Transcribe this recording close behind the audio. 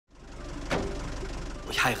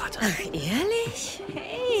ich heirate. Ach, ehrlich?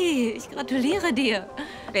 Hey, ich gratuliere dir.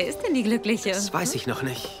 Wer ist denn die Glückliche? Das weiß ich noch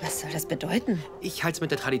nicht. Was soll das bedeuten? Ich halte es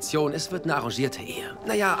mit der Tradition, es wird eine arrangierte Ehe.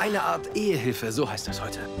 Naja, eine Art Ehehilfe, so heißt das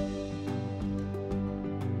heute.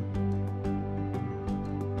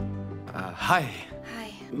 Hi.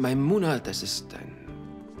 Hi. Maimuna, das ist ein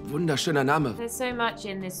wunderschöner Name. There's so much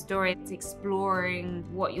in this story. It's exploring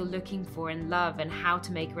what you're looking for in love and how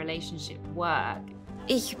to make a relationship work.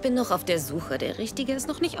 Ich bin noch auf der Suche. Der Richtige ist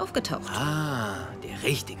noch nicht aufgetaucht. Ah, der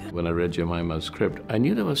Richtige. When I read Jemima's script, I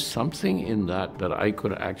knew there was something in that I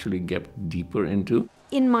could actually get deeper into.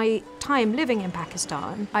 In my time living in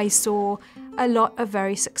Pakistan, I saw a lot of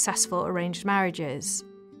very successful arranged marriages.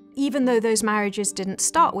 Even though those marriages didn't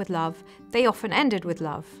start with love, they often ended with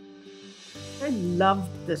love. I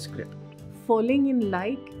loved the script. Falling in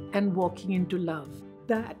like and walking into love.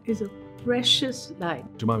 That is a precious line.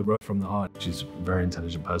 Jemima wrote from the heart. She's a very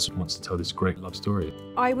intelligent person, wants to tell this great love story.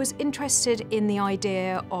 I was interested in the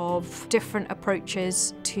idea of different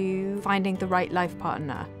approaches to finding the right life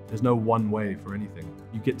partner. There's no one way for anything.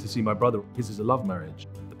 You get to see my brother. His is a love marriage.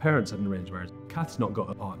 The parents had an arranged marriage. Kath's not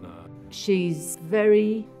got a partner. She's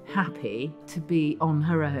very happy to be on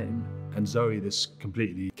her own. And Zoe, this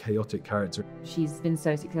completely chaotic character. She's been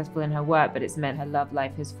so successful in her work, but it's meant her love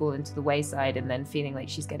life has fallen to the wayside, and then feeling like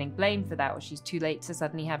she's getting blamed for that, or she's too late to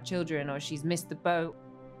suddenly have children, or she's missed the boat.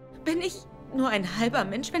 Bin ich nur ein halber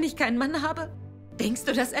Mensch, wenn ich keinen Mann habe? Denkst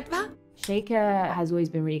du das etwa? Shaker has always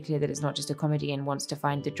been really clear that it's not just a comedy and wants to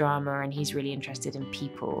find the drama, and he's really interested in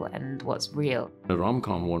people and what's real. A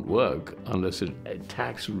rom-com won't work unless it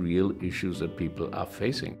attacks real issues that people are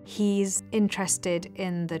facing. He's interested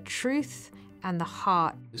in the truth and the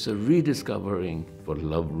heart. It's a rediscovering what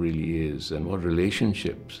love really is and what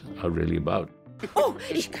relationships are really about. Oh,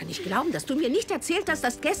 ich kann nicht glauben, dass du mir nicht erzählt hast,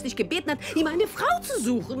 dass Cath dich gebeten hat, ihm eine Frau zu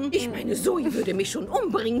suchen. Ich meine, Zoe würde mich schon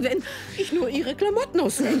umbringen, wenn ich nur ihre Klamotten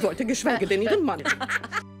aussuchen wollte, geschweige denn ihren Mann.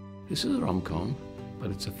 This is a rom-com, but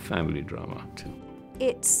it's a family drama too.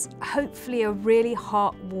 It's hopefully a really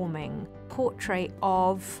heartwarming portrait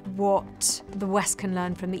of what the West can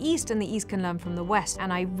learn from the East and the East can learn from the West.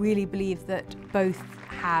 And I really believe that both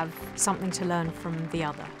have something to learn from the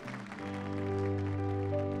other.